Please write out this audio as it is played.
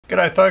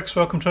G'day folks,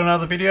 welcome to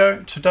another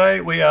video. Today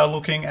we are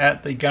looking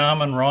at the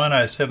Garmin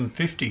Rino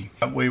 750.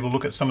 We will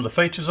look at some of the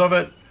features of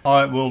it.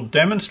 I will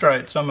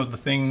demonstrate some of the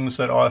things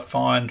that I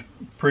find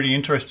pretty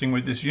interesting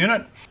with this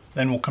unit.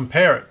 Then we'll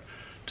compare it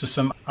to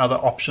some other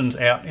options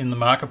out in the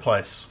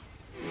marketplace.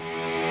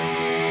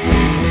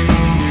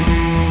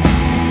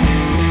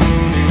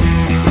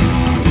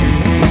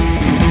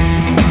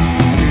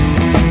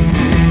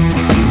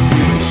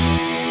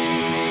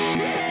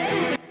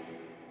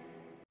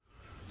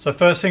 So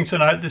first thing to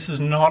note, this is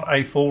not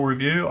a full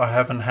review. I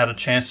haven't had a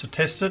chance to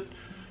test it.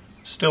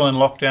 Still in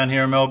lockdown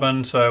here in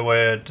Melbourne, so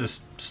we're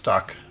just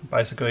stuck.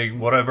 Basically,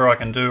 whatever I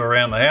can do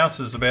around the house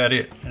is about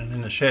it, and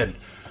in the shed.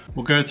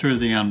 We'll go through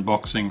the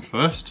unboxing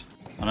first.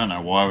 I don't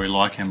know why we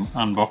like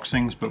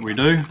unboxings, but we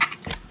do.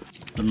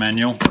 The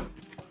manual,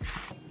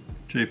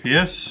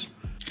 GPS,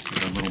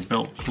 a little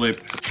belt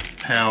clip,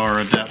 power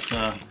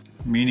adapter,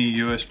 mini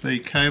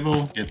USB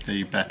cable, get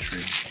the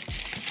battery.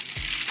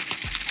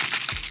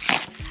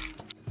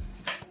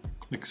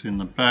 Clicks in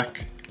the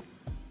back,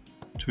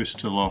 twist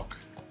to lock,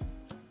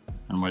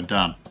 and we're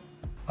done.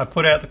 I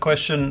put out the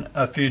question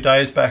a few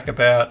days back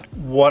about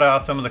what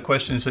are some of the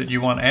questions that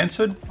you want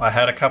answered. I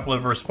had a couple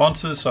of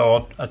responses, so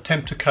I'll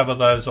attempt to cover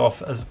those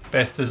off as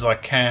best as I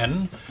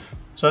can.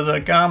 So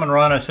the Garmin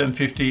Rino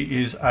 750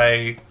 is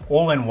a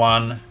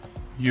all-in-one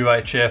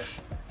UHF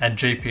and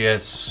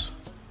GPS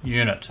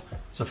unit.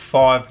 It's a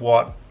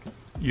 5-watt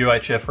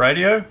UHF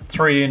radio,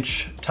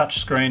 3-inch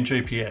touchscreen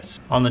GPS.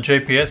 On the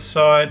GPS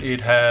side,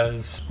 it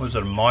has,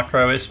 a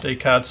micro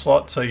SD card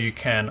slot, so you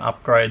can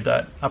upgrade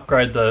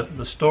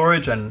the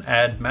storage and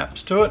add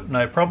maps to it,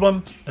 no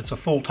problem. It's a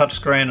full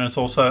touchscreen and it's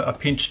also a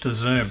pinch to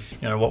zoom.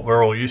 You know, what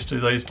we're all used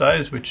to these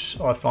days, which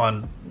I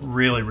find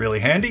really, really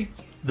handy.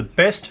 The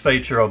best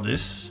feature of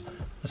this,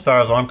 as far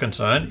as I'm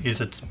concerned,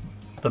 is it's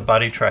the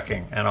buddy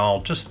tracking, and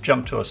I'll just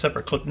jump to a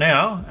separate clip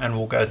now and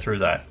we'll go through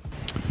that.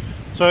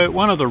 So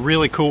one of the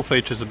really cool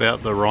features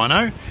about the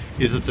Rino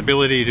is its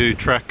ability to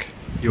track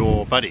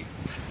your buddy.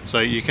 So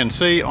you can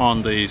see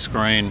on the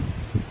screen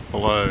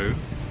below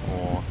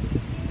or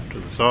to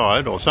the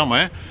side or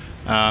somewhere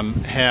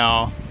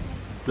how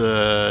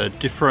the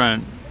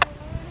different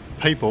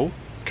people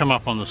come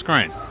up on the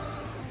screen.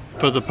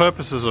 For the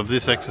purposes of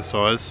this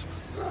exercise,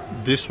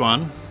 this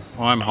one,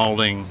 I'm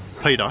holding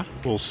Peter.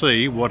 We'll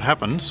see what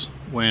happens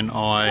when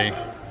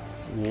I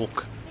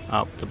walk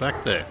up the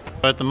back there.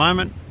 At the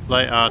moment,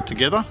 they are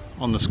together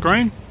on the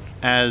screen.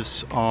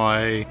 As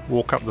I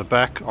walk up the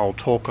back, I'll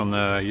talk on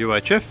the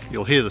UHF.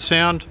 You'll hear the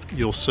sound.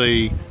 You'll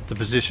see the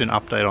position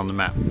update on the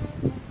map.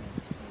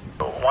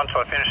 Once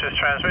I finish this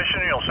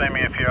transmission, you'll see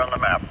me appear on the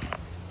map.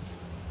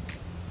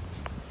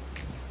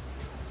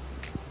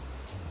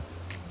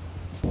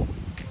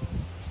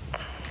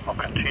 I'll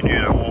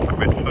continue to walk a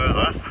bit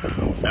further.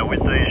 Now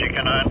with these,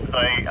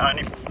 they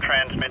only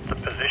transmit the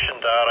position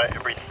data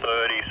every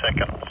 30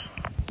 seconds.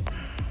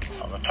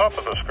 On the top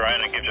of the screen,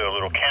 it gives you a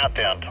little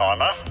countdown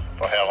timer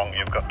for how long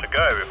you've got to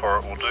go before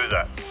it will do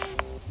that.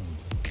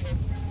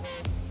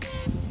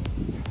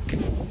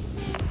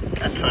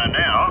 And so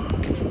now,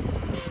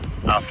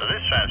 after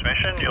this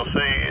transmission, you'll see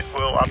it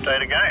will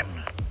update again.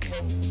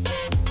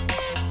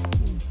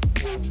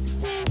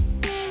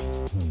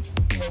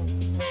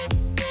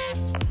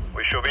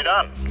 We should be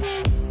done.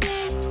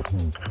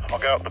 I'll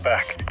go up the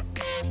back.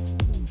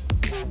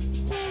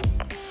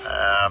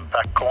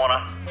 Back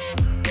corner.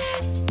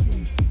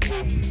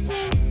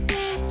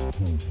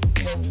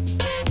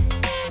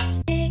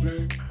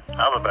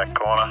 Other back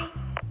corner.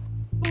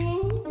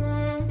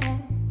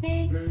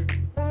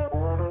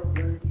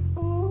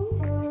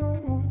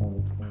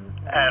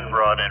 And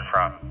right in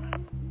front.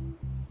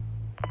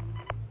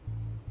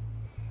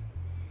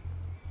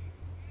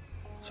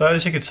 So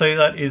as you can see,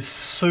 that is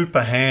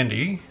super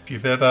handy. If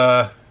you've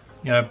ever,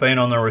 been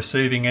on the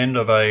receiving end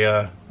of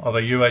a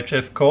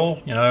UHF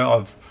call,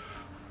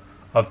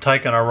 I've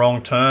taken a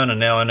wrong turn and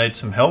now I need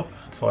some help.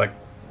 It's like,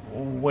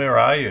 where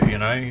are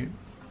you?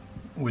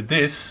 With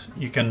this,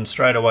 you can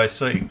straight away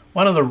see.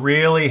 One of the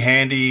really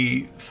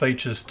handy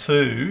features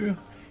too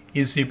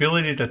is the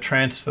ability to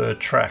transfer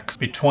tracks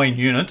between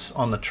units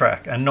on the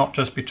track, and not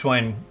just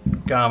between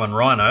Garmin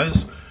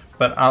Rhinos,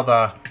 but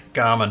other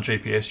Garmin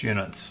GPS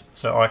units.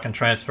 So I can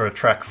transfer a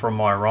track from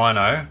my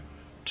Rhino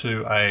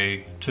to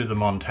the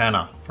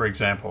Montana, for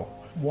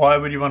example. Why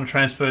would you want to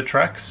transfer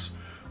tracks?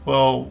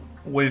 Well,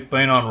 we've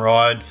been on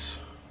rides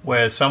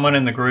where someone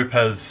in the group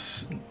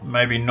has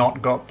maybe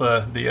not got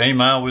the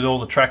email with all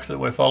the tracks that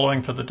we're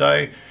following for the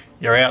day.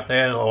 You're out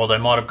there, or they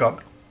might have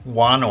got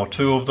 1 or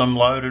 2 of them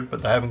loaded,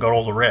 but they haven't got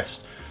all the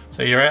rest.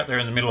 So you're out there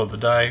in the middle of the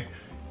day.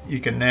 You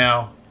can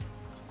now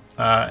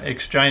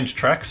exchange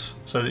tracks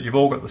so that you've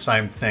all got the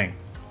same thing.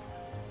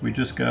 We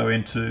just go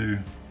into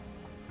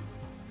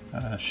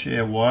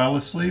share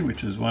wirelessly,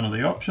 which is one of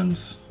the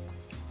options.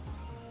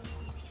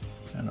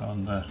 And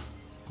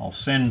I'll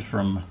send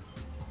from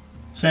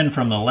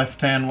the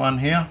left-hand one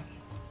here.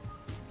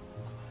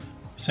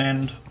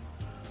 Send,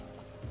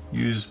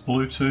 use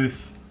Bluetooth,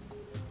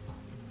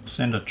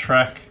 send a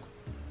track.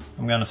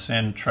 I'm going to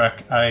send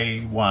track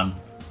A1.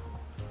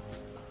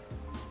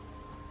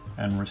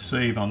 and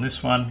receive on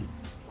this one.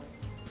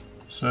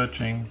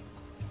 Searching,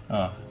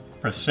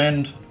 press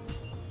send,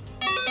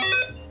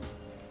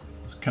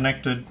 it's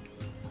connected,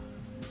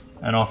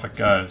 and off it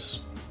goes.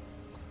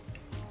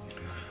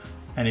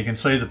 And you can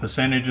see the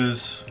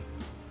percentages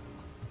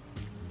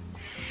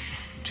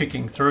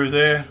ticking through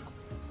there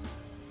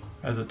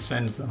as it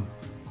sends them.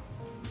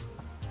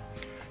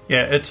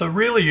 Yeah, it's a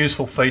really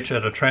useful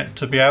feature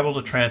to be able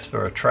to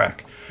transfer a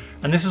track.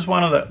 And this is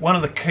one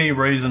of the key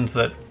reasons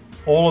that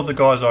all of the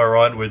guys I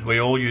ride with, we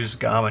all use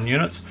Garmin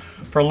units.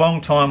 For a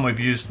long time we've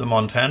used the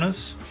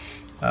Montanas.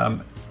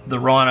 The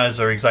Rhinos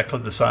are exactly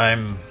the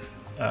same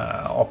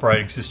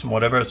operating system,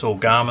 whatever, it's all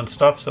Garmin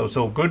stuff, so it's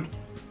all good.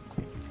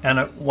 And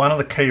one of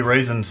the key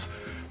reasons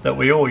that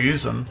we all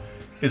use them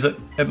is that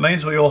it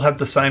means we all have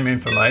the same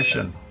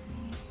information.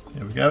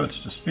 There we go, it's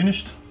just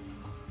finished.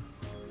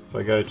 If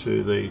I go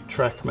to the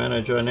track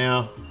manager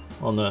now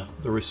on the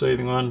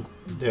receiving one,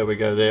 there we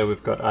go, there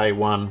we've got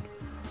A1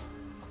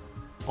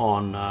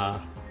 on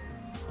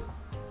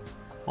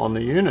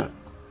the unit.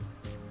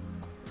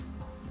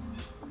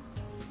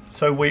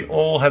 So we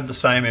all have the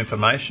same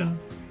information,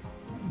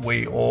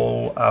 we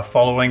all are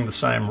following the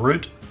same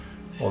route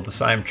or the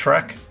same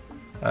track,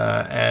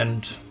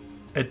 and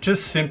it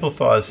just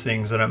simplifies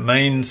things, and it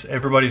means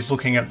everybody's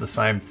looking at the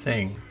same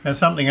thing. Now,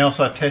 something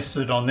else I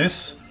tested on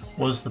this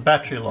was the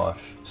battery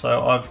life.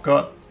 So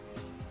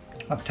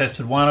I've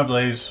tested one of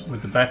these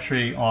with the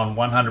battery on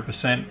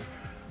 100%,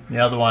 the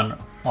other one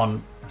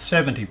on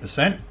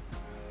 70%,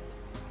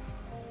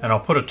 and I'll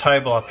put a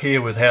table up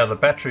here with how the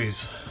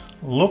batteries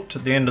looked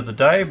at the end of the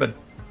day. But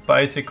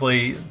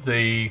basically,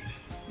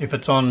 if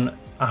it's on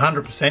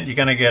 100%, you're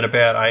going to get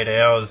about 8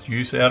 hours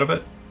use out of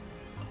it.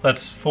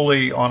 That's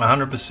fully on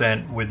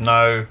 100% with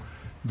no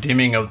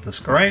dimming of the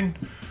screen,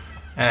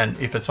 and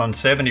if it's on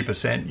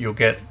 70%, you'll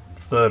get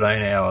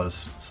 13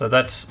 hours. So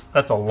that's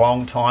a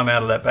long time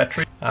out of that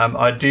battery.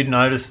 I did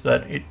notice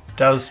that it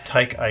does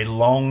take a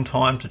long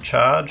time to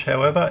charge.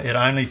 However, it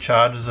only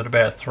charges at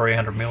about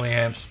 300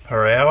 milliamps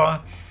per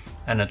hour,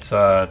 and it's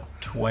a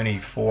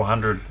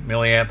 2400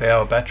 milliamp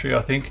hour battery,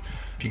 I think.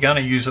 If you're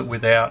going to use it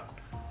without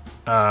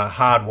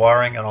hard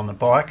wiring it on the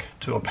bike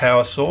to a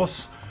power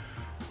source,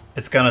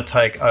 it's going to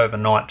take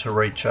overnight to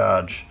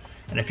recharge.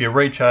 And if you're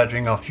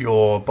recharging off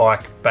your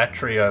bike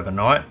battery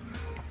overnight,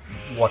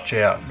 watch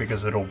out,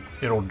 because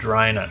it'll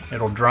drain it.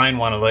 It'll drain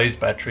one of these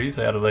batteries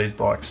out of these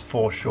bikes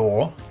for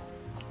sure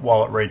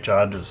while it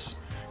recharges,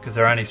 because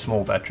they're only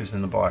small batteries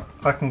in the bike.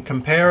 I can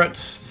compare it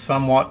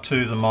somewhat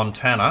to the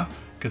Montana,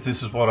 because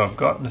this is what I've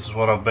got and this is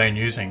what I've been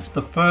using.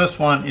 The first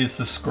one is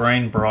the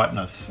screen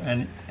brightness,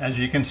 and as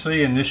you can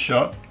see in this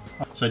shot,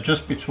 so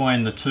just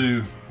between the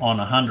two on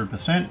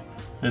 100%,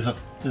 there's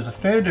a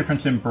fair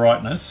difference in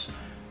brightness,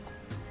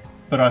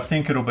 but I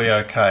think it'll be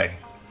okay.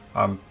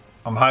 I'm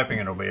hoping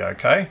it'll be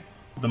okay.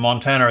 The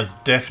Montana is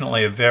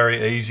definitely a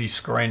very easy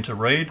screen to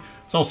read.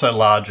 It's also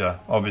larger,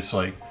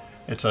 obviously.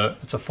 It's a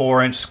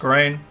 4-inch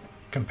screen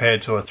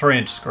compared to a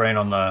 3-inch screen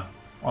on the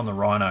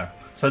Rino.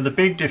 So the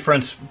big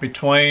difference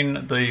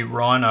between the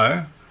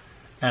Rino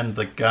and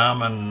the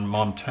Garmin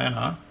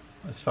Montana,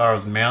 as far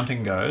as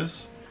mounting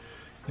goes,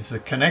 is the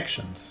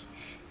connections.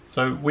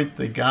 So with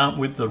the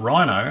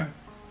Rino,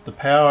 the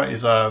power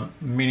is a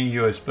mini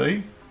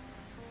USB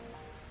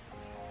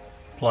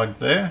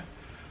plugged there,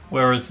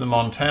 whereas the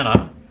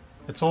Montana,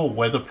 it's all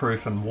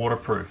weatherproof and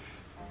waterproof.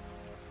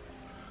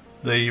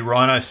 The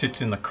Rhino sits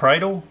in the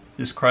cradle.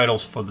 This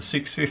cradle's for the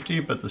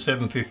 650, but the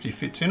 750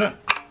 fits in it.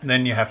 And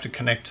then you have to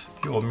connect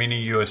your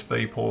mini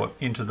USB port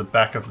into the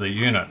back of the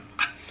unit.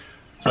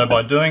 So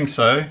by doing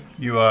so,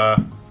 you're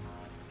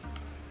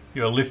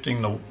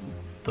lifting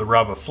the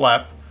rubber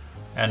flap,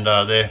 and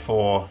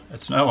therefore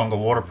it's no longer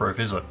waterproof,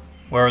 is it?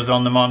 Whereas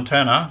on the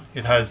Montana,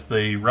 it has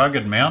the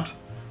rugged mount.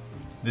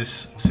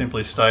 This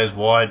simply stays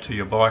wide to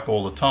your bike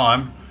all the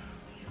time.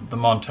 The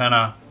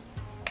Montana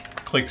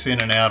clicks in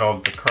and out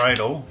of the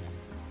cradle.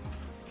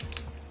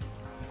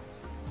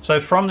 So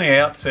from the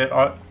outset,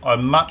 I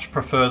much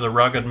prefer the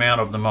rugged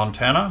mount of the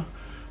Montana.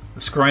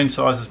 The screen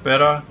size is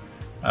better.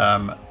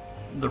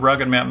 The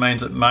rugged mount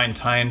means it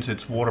maintains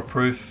its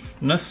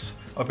waterproofness.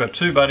 I've got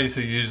two buddies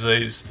who use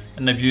these,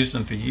 and they've used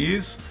them for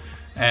years,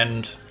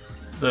 and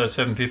the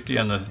 750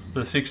 and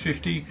the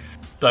 650,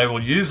 they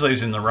will use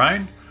these in the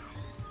rain,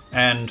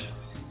 and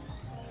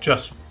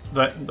just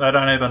they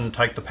don't even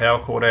take the power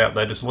cord out.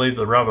 They just leave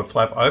the rubber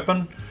flap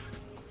open,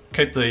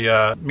 keep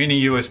the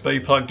mini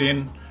USB plugged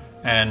in,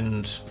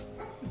 and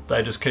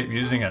they just keep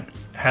using it.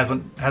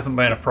 Hasn't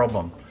been a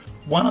problem.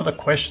 One of the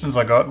questions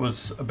I got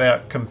was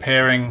about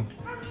comparing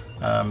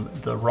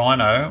the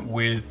Rino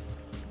with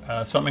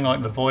something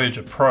like the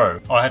Voyager Pro.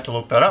 I had to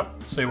look that up,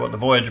 see what the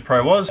Voyager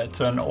Pro was. It's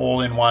an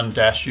all-in-one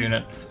dash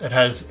unit. It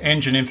has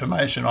engine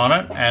information on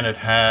it, and it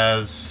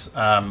has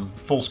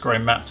full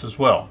screen maps as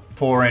well.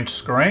 4-inch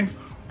screen,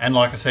 and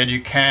like I said,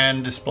 you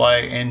can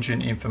display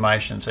engine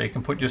information. So you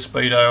can put your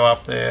speedo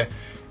up there,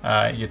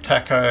 your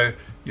tacho,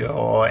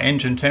 your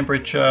engine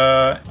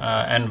temperature,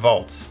 and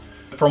volts.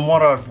 From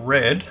what I've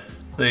read,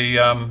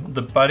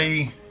 the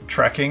buddy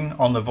tracking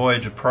on the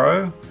Voyager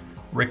Pro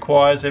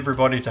requires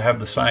everybody to have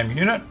the same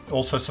unit.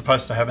 Also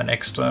supposed to have an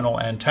external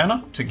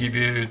antenna to give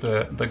you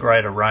the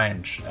greater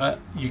range.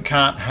 You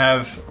can't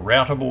have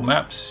routable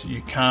maps,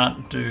 you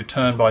can't do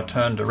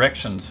turn-by-turn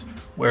directions,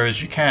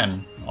 whereas you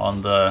can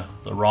on the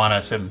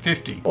Rino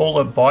 750. All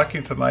the bike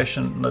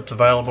information that's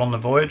available on the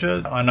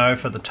Voyager, I know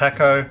for the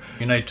tacho,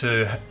 you need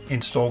to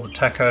install the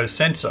tacho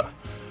sensor.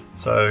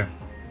 So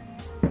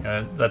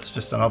that's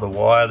just another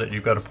wire that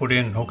you've got to put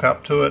in and hook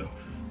up to it.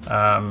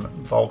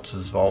 Volts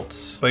is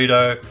volts.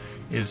 Speedo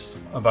is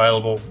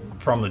available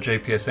from the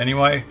GPS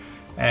anyway.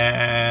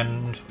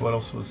 And what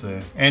else was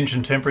there?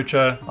 Engine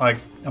temperature.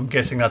 I'm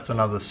guessing that's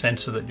another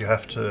sensor that you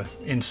have to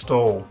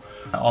install.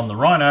 On the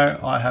Rhino,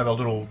 I have a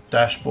little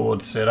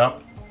dashboard set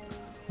up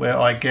where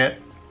I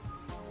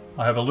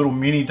have a little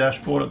mini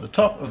dashboard at the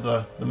top of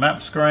the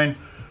map screen.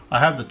 I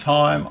have the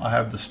time, I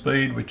have the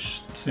speed, which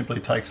simply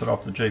takes it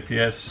off the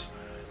GPS,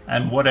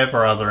 and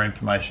whatever other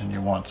information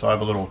you want. So I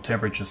have a little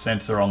temperature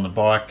sensor on the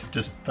bike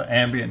just for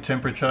ambient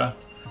temperature.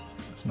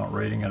 It's not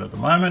reading it at the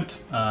moment,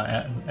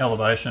 and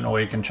elevation,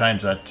 or you can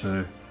change that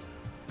to,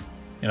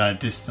 you know,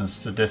 distance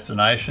to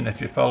destination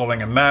if you're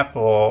following a map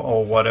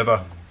or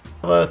whatever.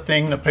 Another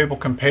thing that people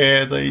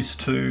compare these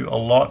to a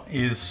lot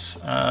is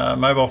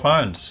mobile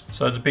phones.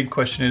 So the big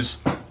question is,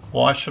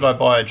 why should I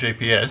buy a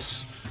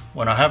GPS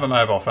when I have a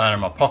mobile phone in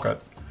my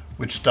pocket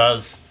which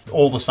does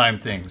all the same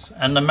things?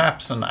 And the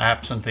maps and the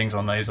apps and things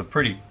on these are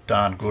pretty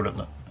darn good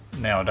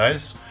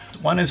nowadays.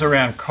 One is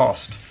around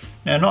cost.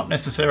 Now, not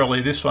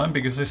necessarily this one,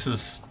 because this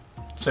is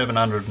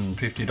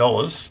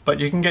 $750, but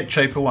you can get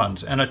cheaper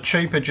ones, and a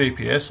cheaper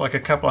GPS, like a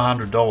couple of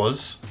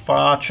 $100,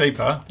 far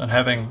cheaper than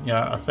having, you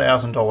know, a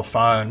 $1,000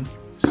 phone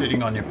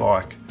sitting on your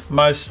bike.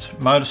 Most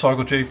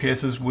motorcycle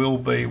GPSs will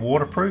be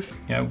waterproof,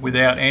 you know,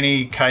 without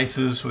any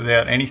cases,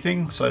 without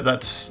anything, so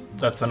that's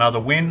another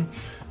win.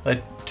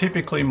 They're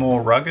typically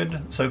more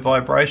rugged, so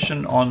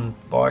vibration on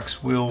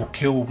bikes will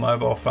kill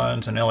mobile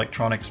phones and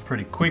electronics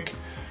pretty quick.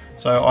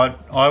 So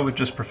I would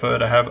just prefer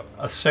to have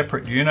a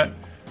separate unit,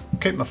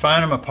 keep my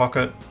phone in my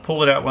pocket,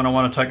 pull it out when I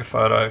want to take a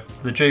photo.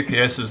 The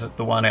GPS is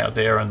the one out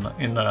there in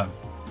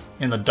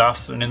the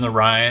dust and in the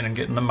rain and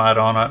getting the mud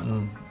on it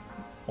and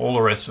all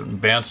the rest of it,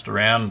 and bounced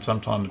around and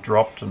sometimes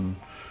dropped, and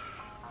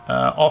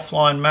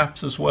offline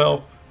maps as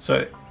well.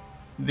 So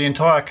the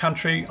entire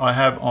country I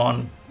have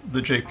on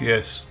the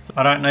GPS.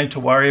 I don't need to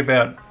worry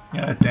about,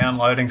 you know,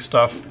 downloading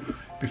stuff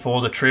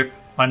before the trip.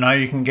 I know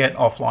you can get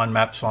offline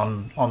maps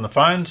on the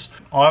phones.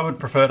 I would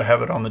prefer to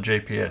have it on the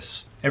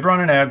GPS.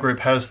 Everyone in our group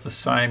has the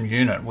same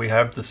unit. We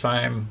have the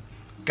same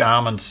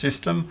Garmin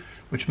system,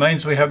 which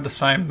means we have the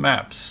same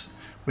maps,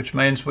 which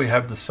means we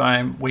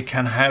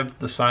can have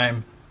the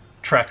same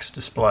tracks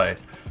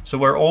displayed. So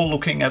we're all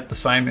looking at the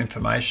same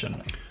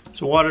information.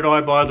 So why did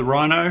I buy the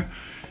Rino?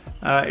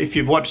 If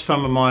you've watched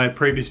some of my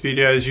previous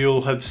videos,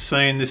 you'll have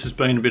seen this has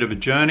been a bit of a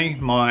journey.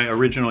 My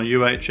original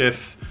UHF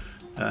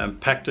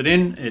packed it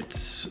in,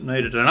 it's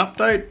needed an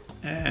update,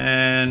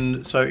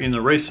 and so in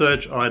the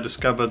research I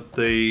discovered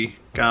the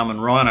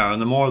Garmin Rino,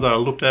 and the more that I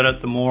looked at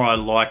it, the more I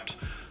liked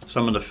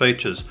some of the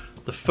features.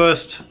 The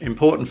first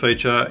important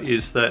feature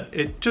is that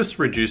it just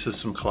reduces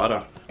some clutter.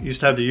 I used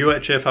to have the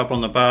UHF up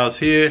on the bars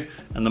here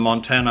and the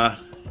Montana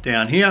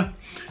down here.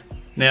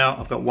 Now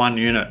I've got one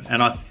unit,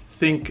 and I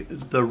think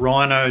the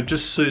Rino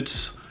just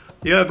suits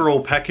the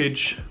overall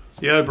package,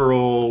 the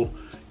overall,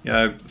 you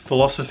know,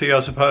 philosophy,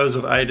 I suppose,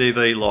 of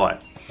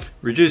ADV-Lite.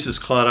 Reduces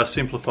clutter,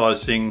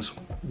 simplifies things,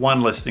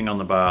 one less thing on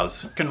the bars.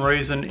 Second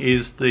reason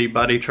is the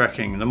buddy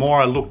tracking. The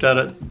more I looked at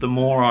it, the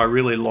more I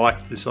really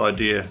liked this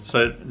idea.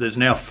 So there's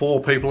now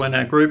 4 people in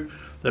our group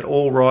that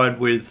all ride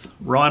with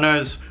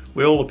Rhinos.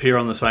 We all appear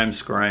on the same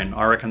screen.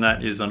 I reckon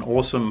that is an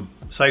awesome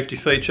safety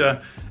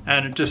feature,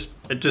 and it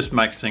just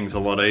makes things a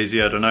lot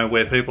easier to know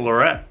where people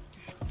are at.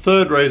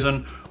 Third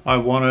reason, I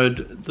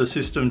wanted the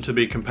system to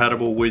be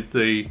compatible with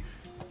the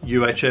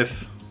UHF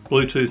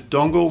Bluetooth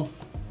dongle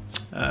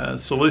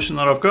solution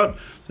that I've got.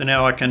 So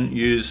now I can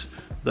use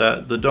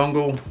the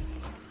dongle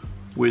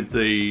with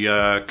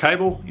the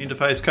cable,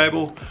 interface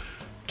cable,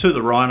 to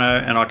the Rino,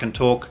 and I can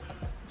talk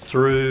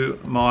through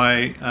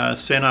my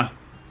center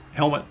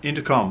helmet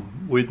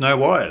intercom with no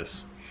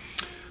wires.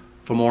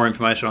 For more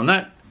information on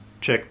that,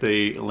 check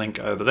the link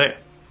over there.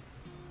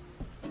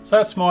 So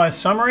that's my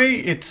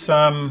summary. It's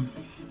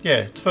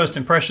it's first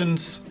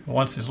impressions.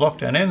 Once this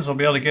lockdown ends, I'll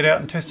be able to get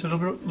out and test it a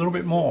little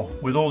bit more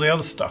with all the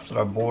other stuff that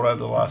I've bought over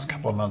the last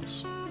couple of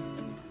months.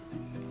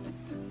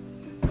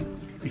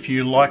 If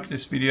you like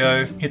this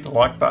video, hit the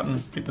like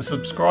button, hit the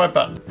subscribe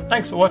button.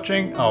 Thanks for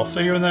watching. I'll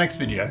see you in the next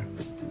video.